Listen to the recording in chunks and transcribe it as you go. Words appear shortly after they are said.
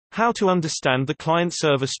How to understand the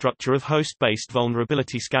client-server structure of host-based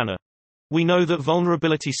vulnerability scanner. We know that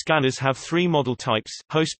vulnerability scanners have three model types: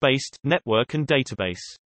 host-based, network and database.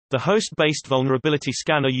 The host-based vulnerability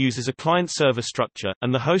scanner uses a client-server structure,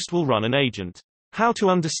 and the host will run an agent. How to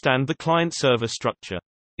understand the client-server structure.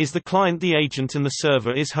 Is the client the agent and the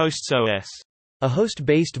server is host's OS? A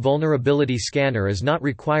host-based vulnerability scanner is not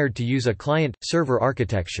required to use a client-server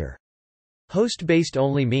architecture. Host-based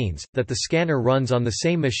only means that the scanner runs on the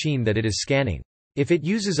same machine that it is scanning. If it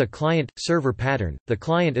uses a client-server pattern, the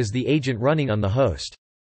client is the agent running on the host.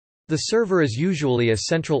 The server is usually a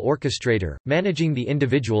central orchestrator, managing the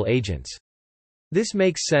individual agents. This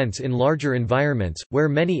makes sense in larger environments, where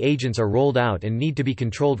many agents are rolled out and need to be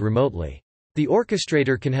controlled remotely. The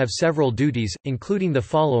orchestrator can have several duties, including the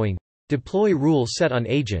following: deploy rule set on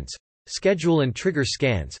agents, schedule and trigger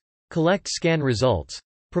scans, collect scan results,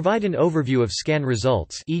 provide an overview of scan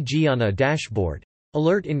results, e.g. on a dashboard,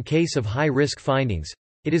 alert in case of high-risk findings.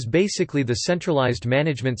 It is basically the centralized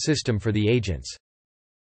management system for the agents.